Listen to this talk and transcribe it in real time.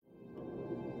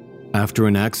After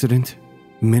an accident,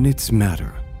 minutes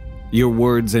matter. Your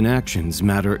words and actions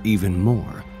matter even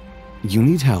more. You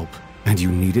need help, and you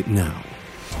need it now.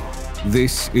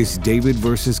 This is David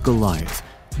versus Goliath,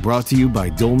 brought to you by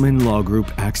Dolman Law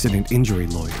Group Accident Injury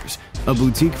Lawyers, a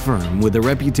boutique firm with a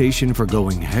reputation for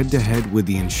going head-to-head with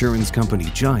the insurance company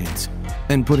giants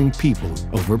and putting people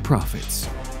over profits.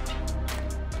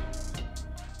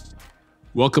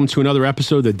 Welcome to another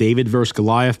episode of the David vs.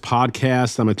 Goliath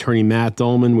podcast. I'm attorney Matt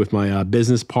Dolman with my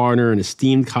business partner and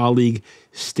esteemed colleague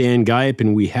Stan Geip,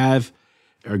 and we have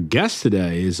our guest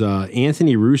today is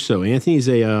Anthony Russo. Anthony's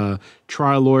a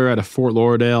trial lawyer out of Fort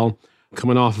Lauderdale,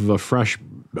 coming off of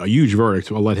a huge verdict.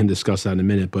 I'll let him discuss that in a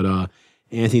minute, but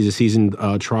Anthony's a seasoned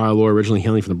trial lawyer, originally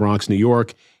hailing from the Bronx, New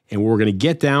York, and what we're going to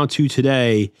get down to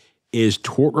today is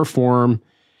tort reform.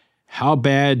 How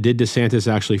bad did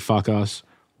DeSantis actually fuck us?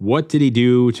 What did he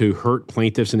do to hurt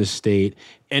plaintiffs in his state?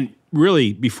 And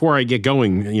really, before I get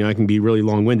going, I can be really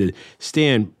long-winded.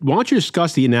 Stan, why don't you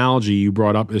discuss the analogy you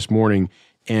brought up this morning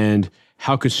and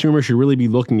how consumers should really be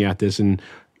looking at this and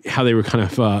how they were kind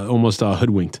of almost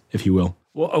hoodwinked, if you will.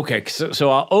 Well, okay,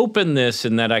 so I'll open this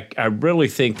in that I really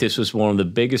think this was one of the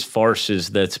biggest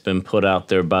farces that's been put out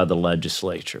there by the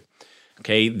legislature.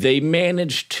 Okay, they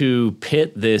managed to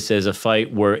pit this as a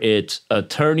fight where it's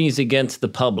attorneys against the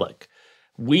public.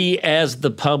 We, as the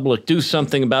public, do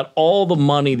something about all the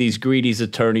money these greedy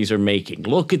attorneys are making.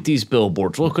 Look at these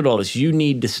billboards. Look at all this. You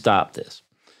need to stop this.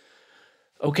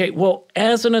 Okay, well,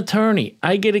 as an attorney,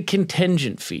 I get a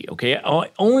contingent fee, okay? I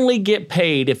only get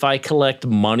paid if I collect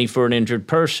money for an injured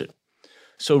person.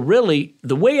 So really,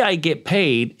 the way I get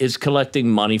paid is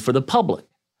collecting money for the public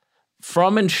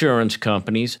from insurance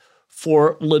companies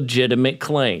for legitimate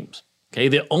claims. Okay,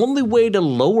 the only way to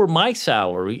lower my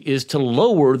salary is to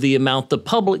lower the amount the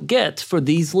public gets for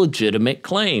these legitimate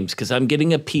claims because I'm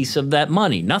getting a piece of that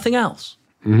money, nothing else.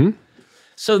 Mm-hmm.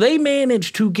 So they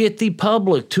managed to get the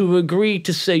public to agree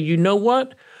to say, you know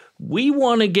what? We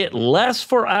want to get less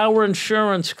for our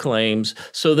insurance claims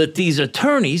so that these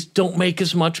attorneys don't make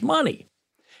as much money.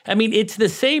 I mean, it's the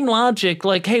same logic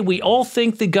like, hey, we all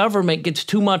think the government gets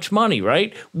too much money,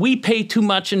 right? We pay too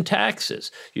much in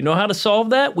taxes. You know how to solve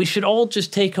that? We should all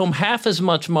just take home half as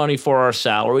much money for our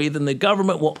salary, then the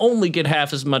government will only get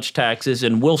half as much taxes,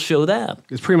 and we'll show them.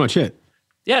 That's pretty much it.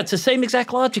 Yeah, it's the same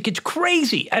exact logic. It's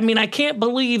crazy. I mean, I can't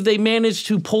believe they managed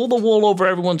to pull the wool over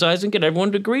everyone's eyes and get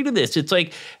everyone to agree to this. It's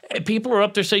like people are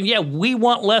up there saying, yeah, we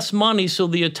want less money so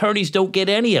the attorneys don't get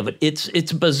any of it.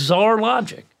 It's bizarre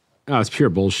logic. Oh, it's pure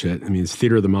bullshit. I mean, it's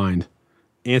theater of the mind.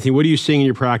 Anthony, what are you seeing in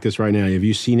your practice right now? Have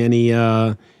you seen any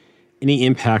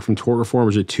impact from tort reform, or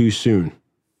is it too soon?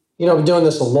 I've been doing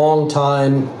this a long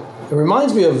time. It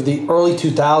reminds me of the early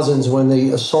 2000s when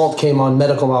the assault came on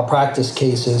medical malpractice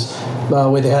cases,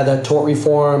 where they had that tort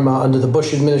reform under the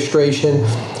Bush administration.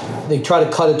 They try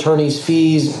to cut attorneys'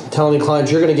 fees, telling the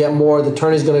clients, you're going to get more, the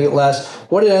attorney's going to get less.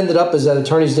 What it ended up is that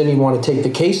attorneys didn't even want to take the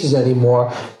cases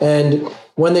anymore. And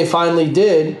when they finally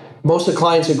did, most of the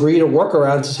clients agreed to work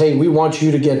around and say, hey, we want you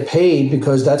to get paid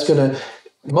because that's going to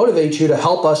motivate you to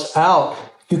help us out.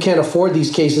 You can't afford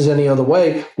these cases any other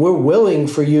way. We're willing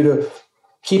for you to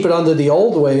keep it under the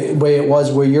old way it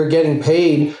was, where you're getting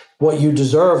paid what you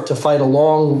deserve to fight a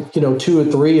long, 2 or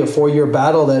 3 or 4 year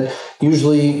battle that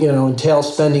usually,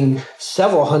 entails spending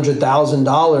several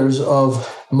 $100,000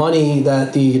 of money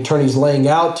that the attorney's laying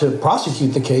out to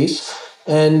prosecute the case.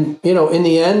 And, in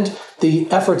the end,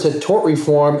 the efforts at tort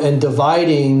reform and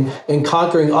dividing and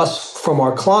conquering us from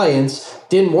our clients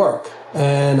didn't work.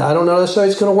 And I don't know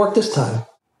necessarily it's going to work this time.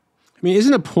 I mean,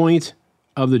 isn't a point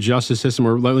of the justice system,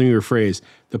 or let me rephrase,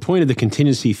 the point of the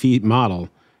contingency fee model,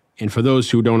 and for those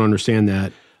who don't understand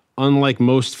that, unlike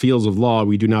most fields of law,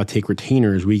 we do not take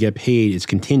retainers. We get paid. It's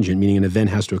contingent, meaning an event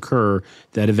has to occur.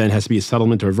 That event has to be a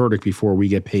settlement or a verdict before we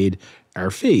get paid our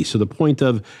fee. So the point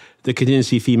of the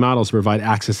contingency fee model is to provide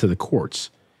access to the courts.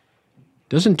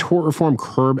 Doesn't tort reform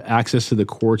curb access to the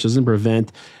courts? Doesn't it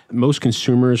prevent most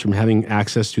consumers from having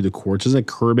access to the courts? Doesn't it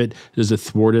curb it? Does it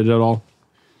thwart it at all?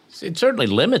 It certainly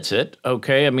limits it,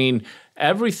 okay? I mean,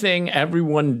 everything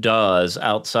everyone does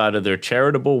outside of their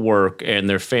charitable work and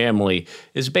their family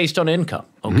is based on income,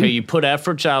 okay? Mm-hmm. You put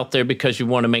efforts out there because you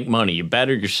want to make money. You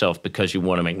better yourself because you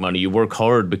want to make money. You work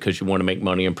hard because you want to make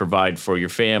money and provide for your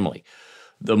family.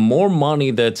 The more money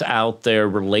that's out there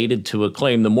related to a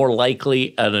claim, the more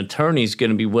likely an attorney is going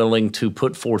to be willing to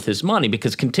put forth his money,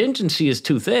 because contingency is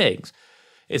two things.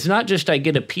 It's not just I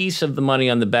get a piece of the money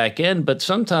on the back end, but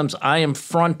sometimes I am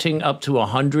fronting up to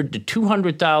 $100,000 to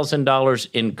 $200,000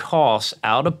 in costs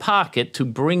out of pocket to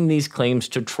bring these claims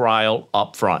to trial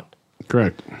up front.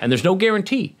 Correct. And there's no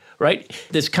guarantee, right?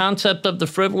 This concept of the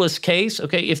frivolous case,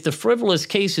 okay, if the frivolous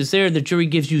case is there, the jury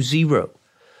gives you 0.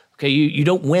 Okay, you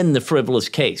don't win the frivolous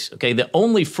case. Okay, the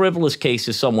only frivolous case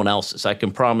is someone else's. I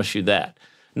can promise you that.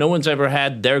 No one's ever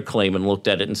had their claim and looked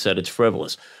at it and said it's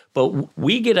frivolous. But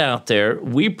we get out there,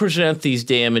 we present these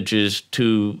damages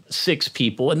to 6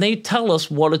 people, and they tell us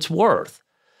what it's worth.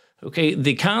 Okay,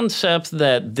 the concept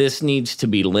that this needs to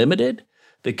be limited,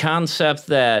 the concept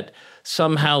that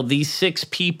somehow these 6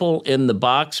 people in the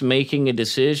box making a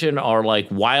decision are like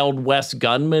Wild West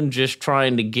gunmen just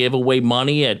trying to give away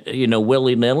money at,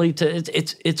 willy-nilly.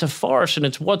 It's a farce, and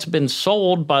it's what's been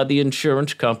sold by the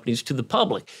insurance companies to the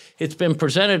public. It's been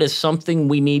presented as something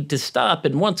we need to stop.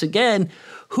 And once again,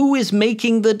 who is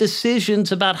making the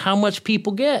decisions about how much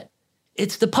people get?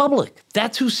 It's the public.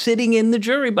 That's who's sitting in the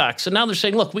jury box. So now they're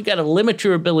saying, look, we got to limit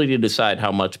your ability to decide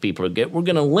how much people get. We're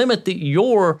going to limit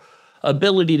your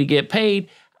ability to get paid.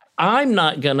 I'm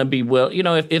not going to be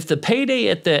if the payday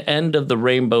at the end of the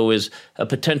rainbow is a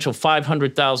potential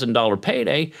 $500,000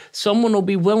 payday, someone will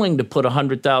be willing to put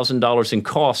 $100,000 in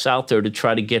costs out there to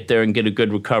try to get there and get a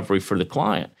good recovery for the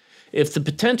client. If the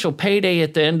potential payday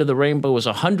at the end of the rainbow is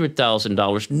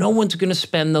 $100,000, no one's going to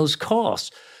spend those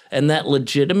costs. And that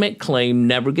legitimate claim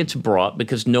never gets brought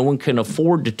because no one can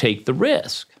afford to take the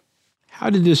risk. How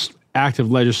did this act of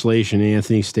legislation,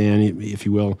 Anthony, Stan, if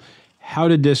you will, how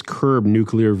did this curb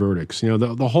nuclear verdicts?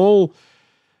 The whole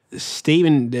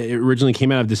statement that originally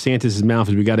came out of DeSantis' mouth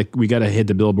is we got to hit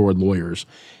the billboard lawyers,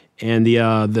 and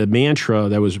the mantra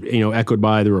that was echoed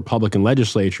by the Republican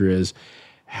legislature is,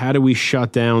 how do we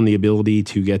shut down the ability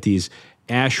to get these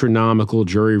astronomical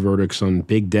jury verdicts on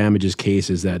big damages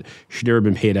cases that should never have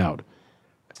been paid out?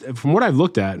 From what I've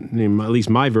looked at least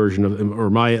my version of, or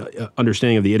my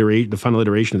understanding of the final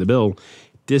iteration of the bill,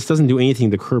 this doesn't do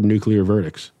anything to curb nuclear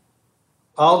verdicts.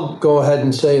 I'll go ahead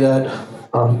and say that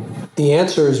the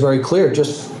answer is very clear.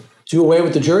 Just do away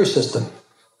with the jury system,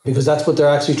 because that's what they're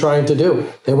actually trying to do.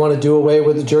 They want to do away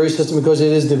with the jury system because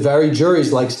it is the very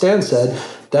juries, like Stan said,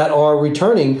 that are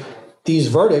returning these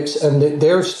verdicts, and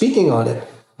they're speaking on it.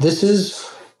 This is,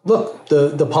 look,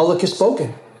 the public has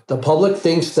spoken. The public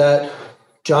thinks that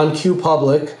John Q.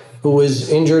 Public, who was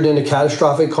injured in a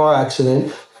catastrophic car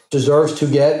accident, deserves to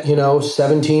get,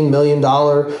 $17 million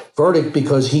verdict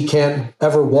because he can't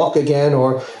ever walk again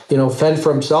or, fend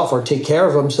for himself or take care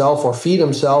of himself or feed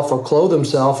himself or clothe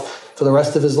himself for the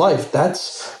rest of his life.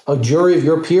 That's a jury of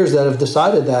your peers that have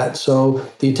decided that. So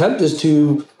the attempt is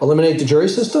to eliminate the jury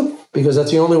system because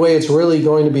that's the only way it's really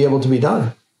going to be able to be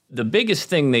done. The biggest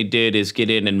thing they did is get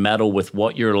in and meddle with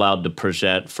what you're allowed to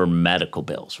present for medical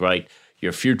bills, right?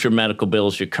 Your future medical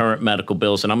bills, your current medical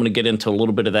bills. And I'm going to get into a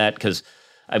little bit of that because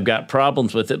I've got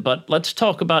problems with it, but let's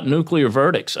talk about nuclear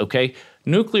verdicts, okay?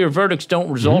 Nuclear verdicts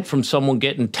don't result from someone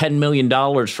getting $10 million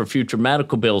for future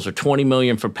medical bills or $20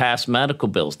 million for past medical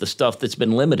bills, the stuff that's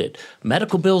been limited.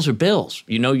 Medical bills are bills.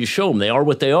 You show them. They are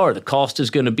what they are. The cost is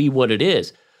going to be what it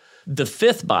is. The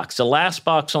 5th box, the last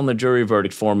box on the jury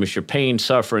verdict form is your pain,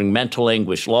 suffering, mental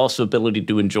anguish, loss of ability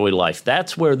to enjoy life.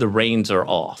 That's where the reins are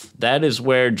off. That is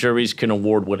where juries can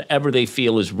award whatever they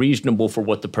feel is reasonable for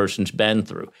what the person's been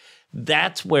through.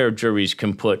 That's where juries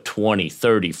can put $20,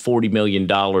 $30, $40 million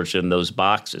in those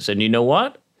boxes. And you know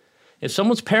what? If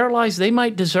someone's paralyzed, they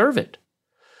might deserve it.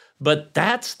 But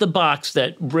that's the box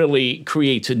that really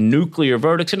creates a nuclear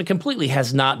verdict, and it completely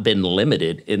has not been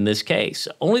limited in this case.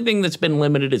 The only thing that's been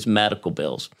limited is medical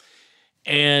bills.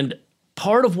 And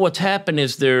part of what's happened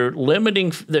is they're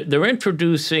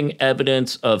introducing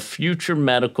evidence of future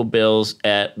medical bills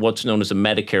at what's known as a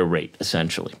Medicare rate,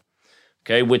 essentially.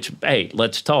 Okay, which, hey,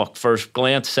 let's talk. First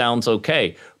glance sounds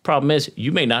okay. Problem is,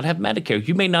 you may not have Medicare.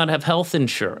 You may not have health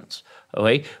insurance.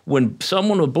 Okay, when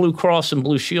someone with Blue Cross and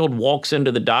Blue Shield walks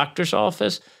into the doctor's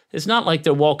office, it's not like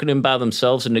they're walking in by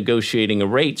themselves and negotiating a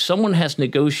rate. Someone has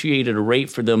negotiated a rate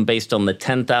for them based on the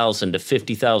 10,000 to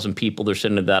 50,000 people they're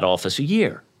sending to that office a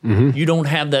year. Mm-hmm. You don't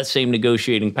have that same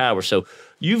negotiating power. So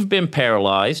you've been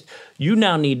paralyzed. You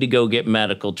now need to go get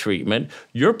medical treatment.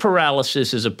 Your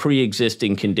paralysis is a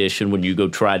pre-existing condition when you go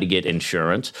try to get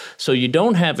insurance. So you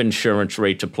don't have insurance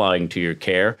rates applying to your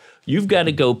care. You've got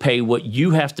to go pay what you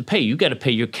have to pay. You got to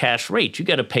pay your cash rate. You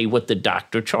got to pay what the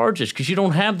doctor charges because you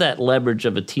don't have that leverage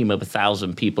of a team of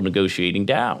 1,000 people negotiating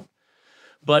down.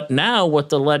 But now what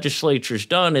the legislature's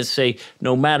done is say,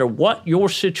 no matter what your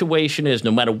situation is, no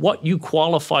matter what you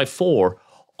qualify for,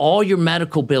 all your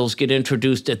medical bills get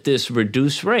introduced at this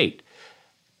reduced rate.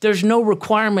 There's no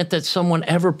requirement that someone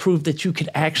ever prove that you could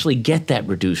actually get that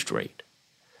reduced rate.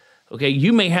 Okay,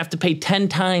 you may have to pay 10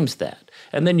 times that.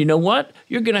 And then you know what?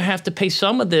 You're going to have to pay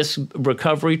some of this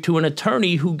recovery to an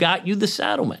attorney who got you the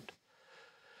settlement.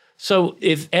 So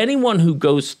if anyone who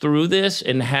goes through this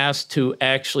and has to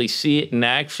actually see it in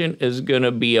action is going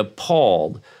to be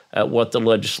appalled at what the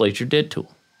legislature did to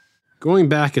them. Going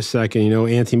back a second,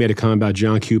 Anthony made a comment about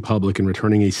John Q. Public and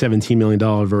returning a $17 million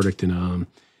verdict in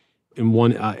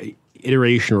one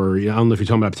iteration, or I don't know if you're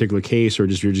talking about a particular case or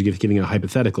you're just giving a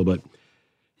hypothetical, but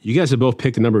you guys have both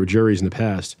picked a number of juries in the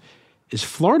past. Is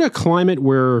Florida a climate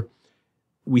where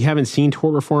we haven't seen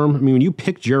tort reform? I mean, when you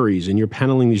pick juries and you're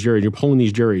paneling these juries, you're polling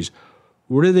these juries,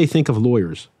 what do they think of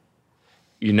lawyers?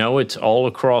 It's all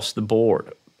across the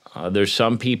board. There's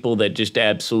some people that just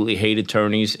absolutely hate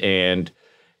attorneys and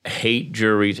hate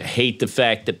juries, hate the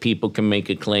fact that people can make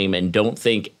a claim and don't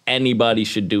think anybody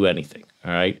should do anything,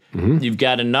 all right? Mm-hmm. You've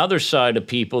got another side of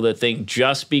people that think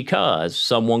just because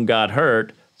someone got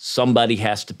hurt, somebody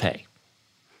has to pay.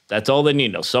 That's all they need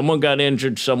to know. Someone got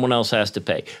injured, someone else has to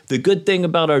pay. The good thing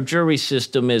about our jury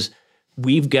system is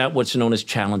we've got what's known as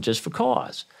challenges for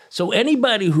cause. So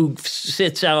anybody who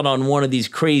sits out on one of these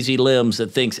crazy limbs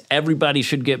that thinks everybody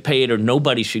should get paid or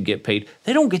nobody should get paid,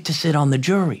 they don't get to sit on the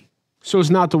jury. So it's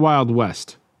not the Wild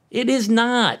West. It is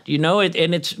not,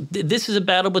 this is a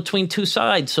battle between two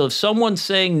sides. So if someone's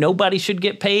saying nobody should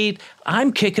get paid,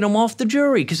 I'm kicking them off the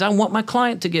jury because I want my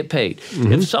client to get paid.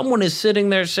 Mm-hmm. If someone is sitting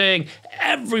there saying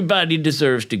everybody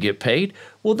deserves to get paid,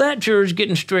 well, that juror's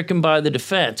getting stricken by the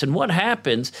defense. And what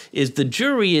happens is the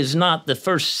jury is not the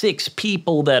first 6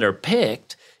 people that are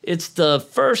picked. It's the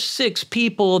first 6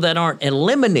 people that aren't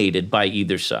eliminated by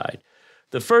either side.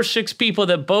 The first 6 people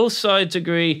that both sides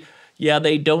agree, yeah,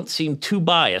 they don't seem too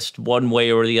biased one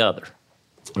way or the other.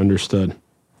 Understood.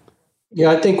 Yeah,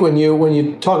 I think when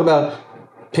you talk about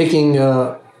picking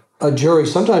a jury,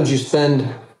 sometimes you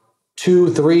spend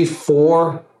 2, 3,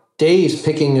 4 days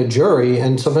picking a jury,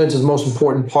 and sometimes it's the most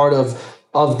important part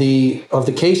of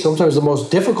the case. Sometimes the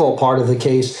most difficult part of the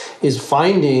case is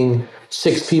finding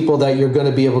 6 people that you're going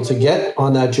to be able to get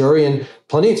on that jury. And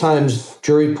plenty of times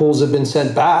jury pools have been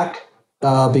sent back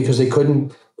because they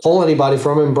couldn't pull anybody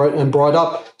from him and brought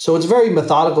up. So it's very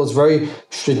methodical. It's very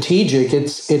strategic.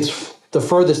 It's the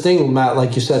furthest thing, Matt,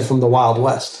 like you said, from the Wild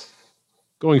West.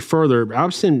 Going further,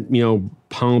 absent,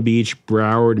 Palm Beach,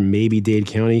 Broward, and maybe Dade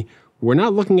County, we're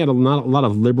not looking at a lot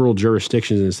of liberal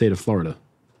jurisdictions in the state of Florida,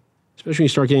 especially when you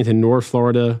start getting to North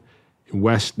Florida, and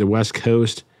the West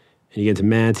Coast, and you get to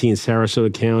Manatee and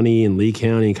Sarasota County and Lee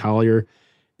County and Collier.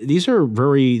 These are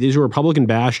Republican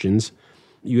bastions.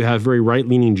 You have very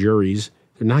right-leaning juries.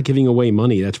 They're not giving away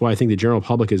money. That's why I think the general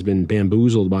public has been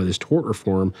bamboozled by this tort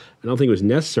reform. I don't think it was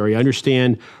necessary. I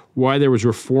understand why there was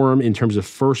reform in terms of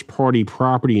first-party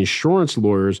property insurance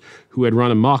lawyers who had run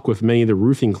amok with many of the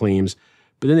roofing claims,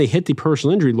 but then they hit the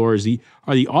personal injury lawyers.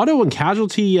 Are the auto and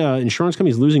casualty insurance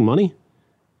companies losing money?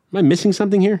 Am I missing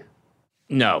something here?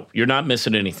 No, you're not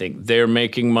missing anything. They're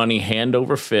making money hand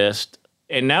over fist.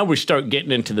 And now we start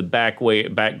getting into the back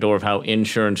door of how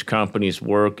insurance companies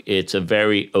work. It's a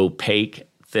very opaque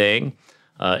thing.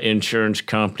 Insurance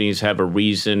companies have a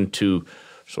reason to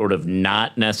sort of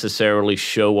not necessarily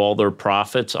show all their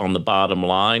profits on the bottom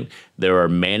line. There are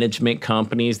management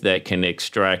companies that can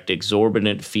extract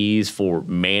exorbitant fees for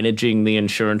managing the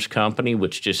insurance company,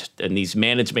 and these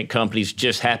management companies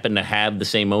just happen to have the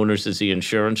same owners as the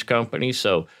insurance company.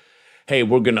 So, hey,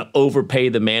 we're going to overpay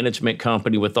the management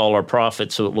company with all our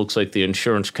profits so it looks like the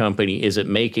insurance company isn't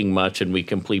making much, and we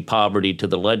can plead poverty to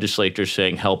the legislature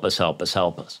saying, help us, help us,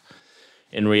 help us.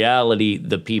 In reality,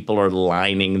 the people are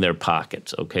lining their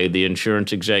pockets, okay? The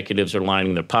insurance executives are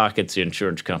lining their pockets. The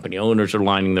insurance company owners are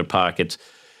lining their pockets.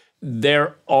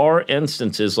 There are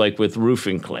instances like with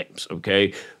roofing claims,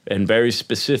 okay, and very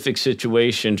specific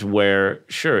situations where,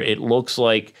 sure, it looks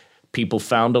like people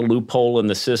found a loophole in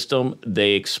the system,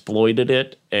 they exploited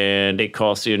it, and it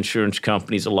cost the insurance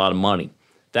companies a lot of money.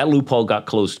 That loophole got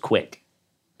closed quick,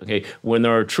 okay? When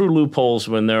there are true loopholes,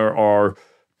 when there are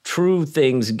true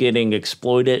things getting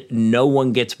exploited, no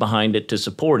one gets behind it to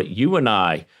support it. You and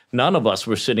I, none of us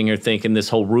were sitting here thinking this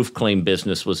whole roof claim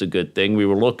business was a good thing. We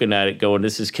were looking at it going,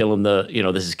 this is killing the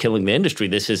industry.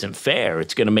 This isn't fair.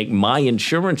 It's going to make my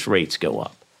insurance rates go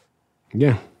up.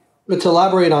 Yeah. But to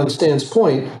elaborate on Stan's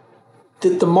point,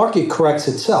 the market corrects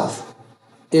itself.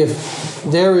 If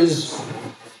there is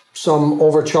some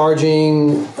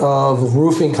overcharging of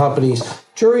roofing companies,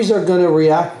 juries are going to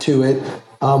react to it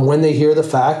when they hear the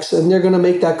facts, and they're going to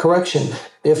make that correction.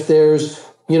 If there's,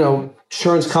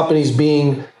 insurance companies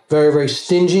being very, very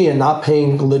stingy and not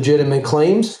paying legitimate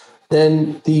claims,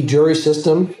 then the jury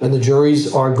system and the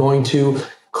juries are going to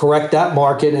correct that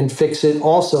market and fix it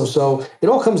also. So it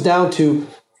all comes down to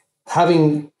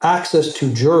having access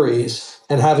to juries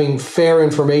and having fair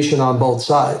information on both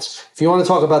sides. If you want to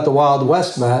talk about the Wild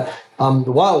West, Matt,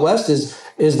 The Wild West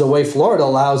is the way Florida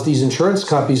allows these insurance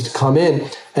companies to come in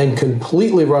and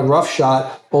completely run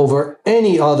roughshod over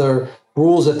any other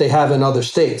rules that they have in other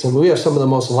states. And we have some of the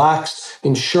most lax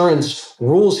insurance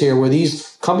rules here where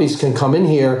these companies can come in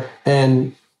here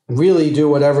and really do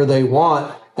whatever they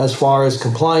want as far as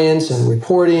compliance and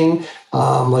reporting,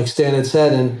 like Stan had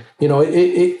said. And,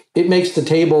 it makes the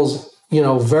tables,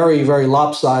 very, very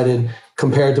lopsided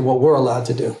compared to what we're allowed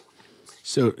to do.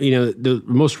 So, the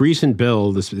most recent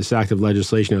bill, this act of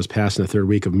legislation that was passed in the third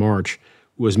week of March,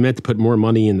 was meant to put more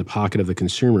money in the pocket of the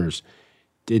consumers.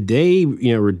 Did they,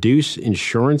 reduce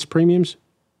insurance premiums?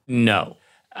 No.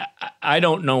 I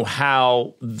don't know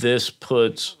how this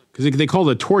puts... Because they call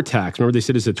it a tort tax. Remember they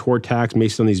said it's a tort tax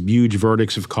based on these huge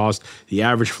verdicts of cost, the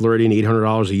average Floridian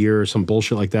 $800 a year or some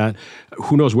bullshit like that.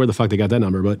 Who knows where the fuck they got that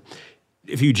number. But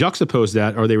if you juxtapose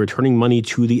that, are they returning money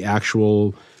to the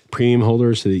actual premium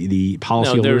holders, to the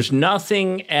policy holders? No, there's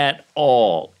nothing at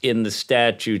all in the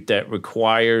statute that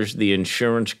requires the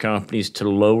insurance companies to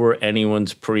lower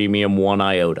anyone's premium one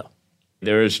iota.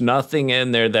 There is nothing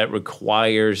in there that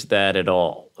requires that at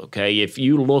all, okay? If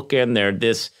you look in there,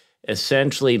 this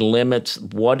essentially limits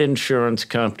what insurance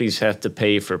companies have to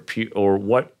pay for or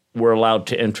what we're allowed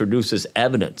to introduce as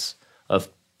evidence of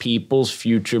people's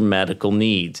future medical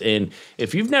needs. And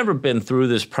if you've never been through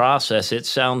this process, it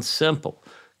sounds simple,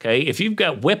 okay? If you've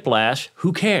got whiplash,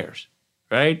 who cares,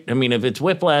 right? I mean, if it's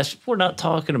whiplash, we're not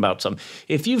talking about something.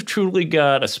 If you've truly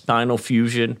got a spinal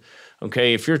fusion,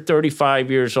 okay, if you're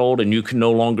 35 years old and you can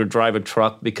no longer drive a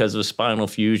truck because of a spinal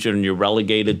fusion and you're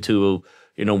relegated to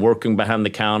working behind the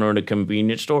counter in a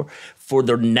convenience store for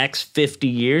the next 50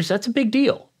 years, that's a big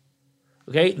deal.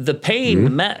 Okay, the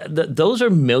pain, those are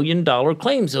 $1 million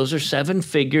claims. Those are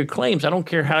seven-figure claims. I don't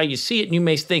care how you see it. And you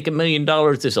may think $1 million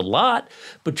is a lot,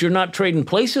 but you're not trading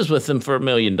places with them for $1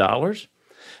 million.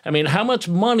 I mean, how much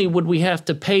money would we have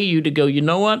to pay you to go, you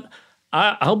know what?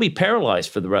 I'll be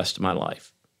paralyzed for the rest of my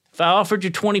life. If I offered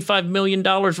you $25 million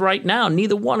right now,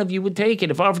 neither one of you would take it.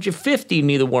 If I offered you 50,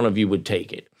 neither one of you would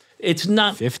take it. It's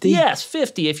not 50. Yes,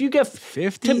 50. If you get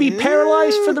 50 to be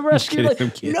paralyzed for the rest of your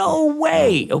life, no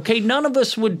way. Okay, none of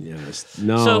us would. Yes,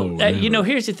 no. So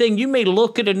here's the thing: you may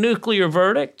look at a nuclear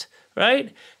verdict,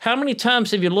 right? How many times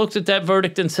have you looked at that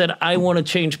verdict and said, "I want to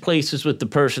change places with the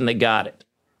person that got it"?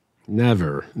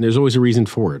 Never. There's always a reason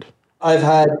for it. I've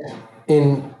had,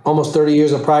 in almost 30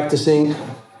 years of practicing,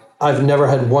 I've never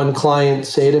had one client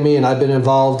say to me, and I've been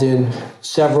involved in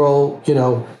several, 8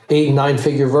 and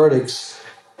 9-figure verdicts.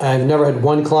 I've never had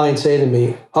one client say to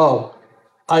me, "Oh,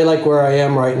 I like where I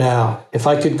am right now. If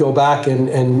I could go back and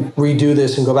redo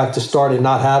this and go back to start and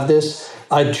not have this,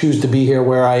 I'd choose to be here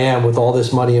where I am with all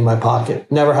this money in my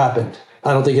pocket." Never happened.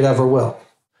 I don't think it ever will.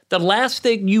 The last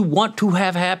thing you want to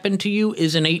have happen to you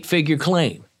is an 8-figure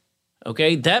claim.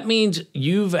 Okay? That means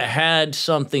you've had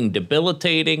something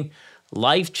debilitating,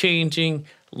 life-changing,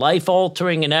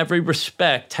 life-altering in every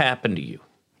respect happen to you.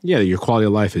 Yeah, your quality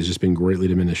of life has just been greatly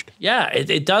diminished. Yeah,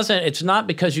 it's not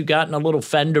because you got in a little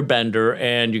fender bender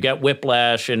and you got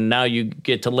whiplash and now you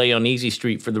get to lay on easy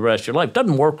street for the rest of your life. It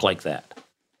doesn't work like that.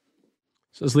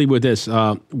 So let's leave with this.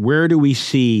 Where do we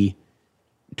see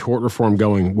tort reform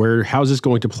going? How's this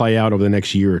going to play out over the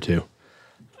next year or two?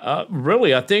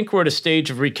 Really, I think we're at a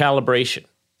stage of recalibration.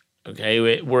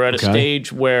 Okay, we're at a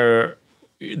stage where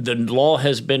the law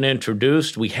has been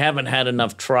introduced. We haven't had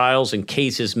enough trials and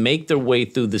cases make their way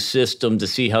through the system to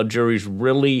see how juries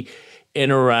really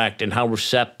interact and how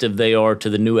receptive they are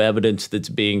to the new evidence that's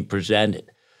being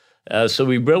presented. So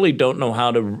we really don't know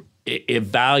how to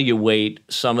evaluate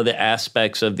some of the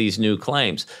aspects of these new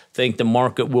claims. I think the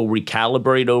market will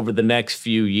recalibrate over the next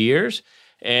few years.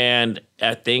 And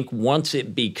I think once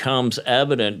it becomes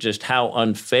evident just how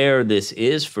unfair this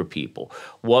is for people,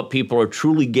 what people are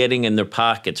truly getting in their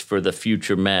pockets for the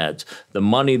future meds, the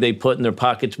money they put in their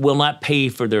pockets will not pay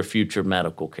for their future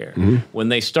medical care. Mm-hmm. When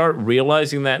they start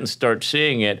realizing that and start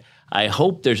seeing it, I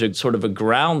hope there's a sort of a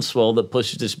groundswell that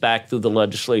pushes this back through the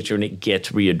legislature and it gets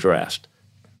readdressed.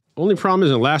 Only problem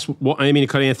is I didn't mean to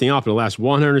cut anything off, but the last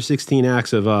 116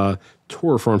 acts of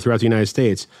tort reform throughout the United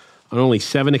States, on only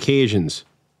 7 occasions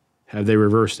have they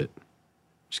reversed it.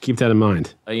 Just keep that in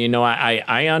mind.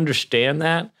 I understand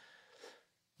that,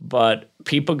 but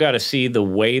people got to see the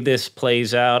way this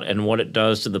plays out and what it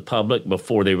does to the public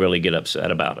before they really get upset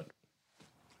about it.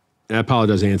 I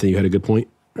apologize, Anthony. You had a good point.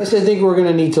 I think we're going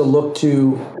to need to look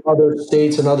to other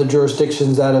states and other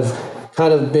jurisdictions that have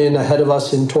kind of been ahead of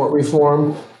us in tort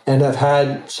reform and have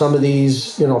had some of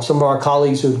these, some of our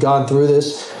colleagues who've gone through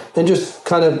this, and just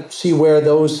kind of see where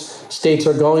those states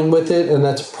are going with it. And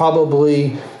that's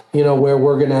probably, where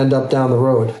we're going to end up down the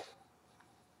road.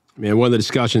 Man, one of the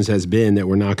discussions has been that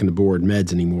we're not going to board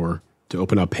meds anymore to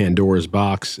open up Pandora's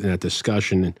box in that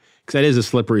discussion. Because that is a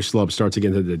slippery slope. Starts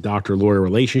again to the doctor-lawyer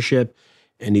relationship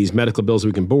and these medical bills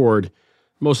we can board.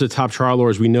 Most of the top trial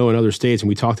lawyers we know in other states, and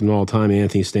we talk to them all the time,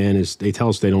 Anthony, Stan, is they tell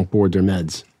us they don't board their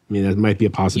meds. I mean, that might be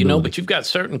a possibility. But you've got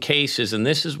certain cases, and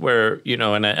this is where,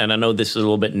 and I know this is a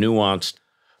little bit nuanced,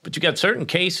 but you've got certain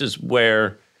cases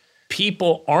where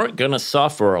people aren't going to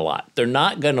suffer a lot. They're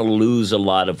not going to lose a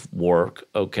lot of work,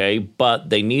 okay? But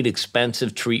they need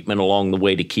expensive treatment along the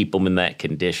way to keep them in that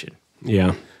condition.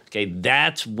 Yeah. Okay,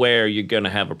 that's where you're going to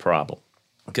have a problem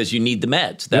because you need the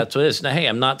meds. That's what it is. Now, hey,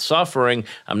 I'm not suffering.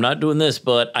 I'm not doing this,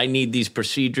 but I need these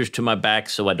procedures to my back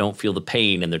so I don't feel the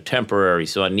pain, and they're temporary,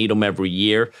 so I need them every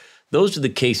year. Those are the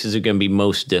cases that are going to be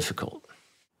most difficult.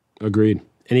 Agreed.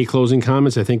 Any closing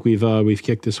comments? I think we've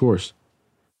kicked this horse.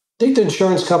 I think the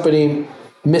insurance company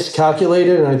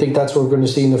miscalculated, and I think that's what we're going to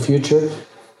see in the future.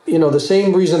 The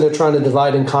same reason they're trying to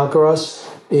divide and conquer us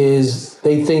is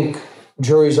they think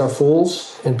juries are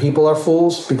fools and people are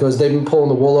fools because they've been pulling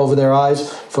the wool over their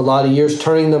eyes for a lot of years,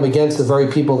 turning them against the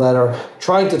very people that are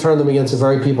trying to turn them against the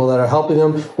very people that are helping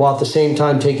them, while at the same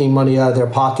time taking money out of their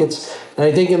pockets. And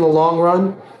I think in the long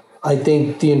run, I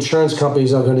think the insurance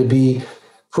companies are going to be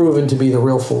proven to be the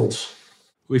real fools.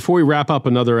 Before we wrap up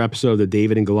another episode of the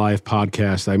David and Goliath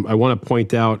podcast, I want to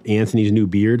point out Anthony's new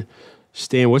beard.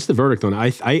 Stan, what's the verdict on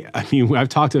it? I mean, I've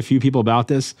talked to a few people about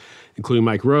this, including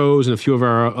Mike Rose and a few of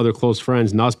our other close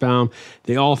friends, Nussbaum.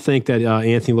 They all think that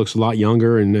Anthony looks a lot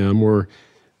younger and more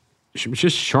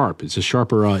just sharp. It's a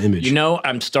sharper image.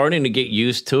 I'm starting to get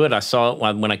used to it. I saw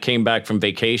it when I came back from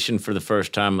vacation for the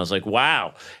first time. I was like,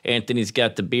 wow, Anthony's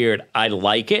got the beard. I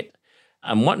like it.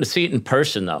 I'm wanting to see it in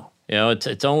person, though.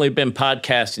 It's only been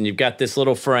podcasting. You've got this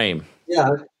little frame. Yeah,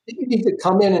 I think you need to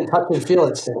come in and touch and feel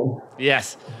it, Stan.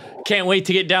 Yes. Can't wait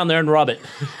to get down there and rub it.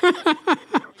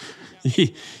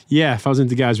 Yeah, if I was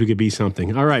into guys, we could be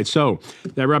something. All right, so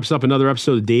that wraps up another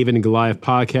episode of David and Goliath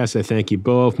podcast. I thank you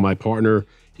both, my partner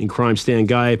in crime, Stan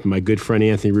Guy, my good friend,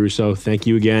 Anthony Russo. Thank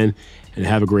you again, and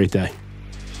have a great day.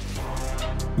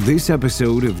 This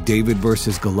episode of David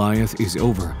vs. Goliath is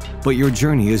over, but your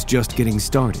journey is just getting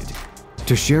started.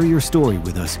 To share your story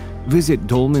with us, visit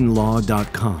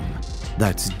dolmanlaw.com.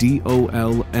 That's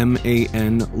DOLMAN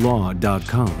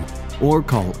law.com or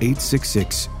call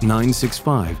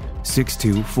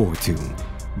 866-965-6242.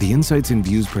 The insights and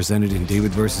views presented in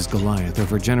David vs. Goliath are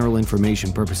for general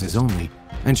information purposes only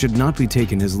and should not be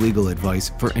taken as legal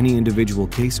advice for any individual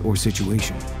case or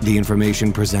situation. The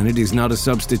information presented is not a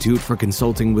substitute for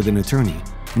consulting with an attorney,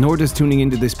 nor does tuning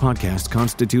into this podcast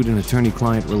constitute an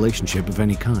attorney-client relationship of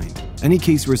any kind. Any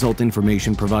case result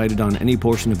information provided on any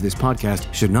portion of this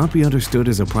podcast should not be understood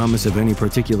as a promise of any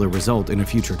particular result in a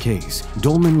future case.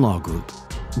 Dolman Law Group.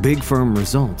 Big firm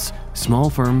results, small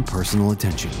firm personal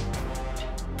attention.